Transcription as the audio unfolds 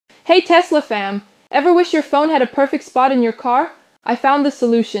Hey Tesla fam! Ever wish your phone had a perfect spot in your car? I found the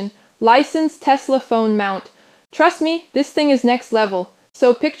solution. LISEN's Tesla phone mount. Trust me, this thing is next level.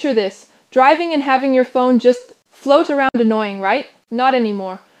 So picture this. Driving and having your phone just float around annoying, right? Not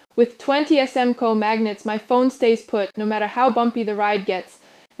anymore. With 20 SMCO magnets, my phone stays put, no matter how bumpy the ride gets.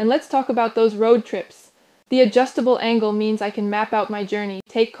 And let's talk about those road trips. The adjustable angle means I can map out my journey,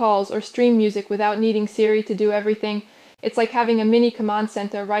 take calls, or stream music without needing Siri to do everything. It's like having a mini command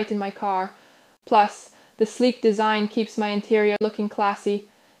center right in my car. Plus, the sleek design keeps my interior looking classy.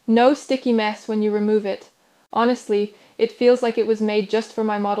 No sticky mess when you remove it. Honestly, it feels like it was made just for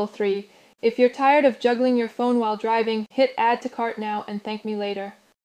my Model 3. If you're tired of juggling your phone while driving, hit add to cart now and thank me later.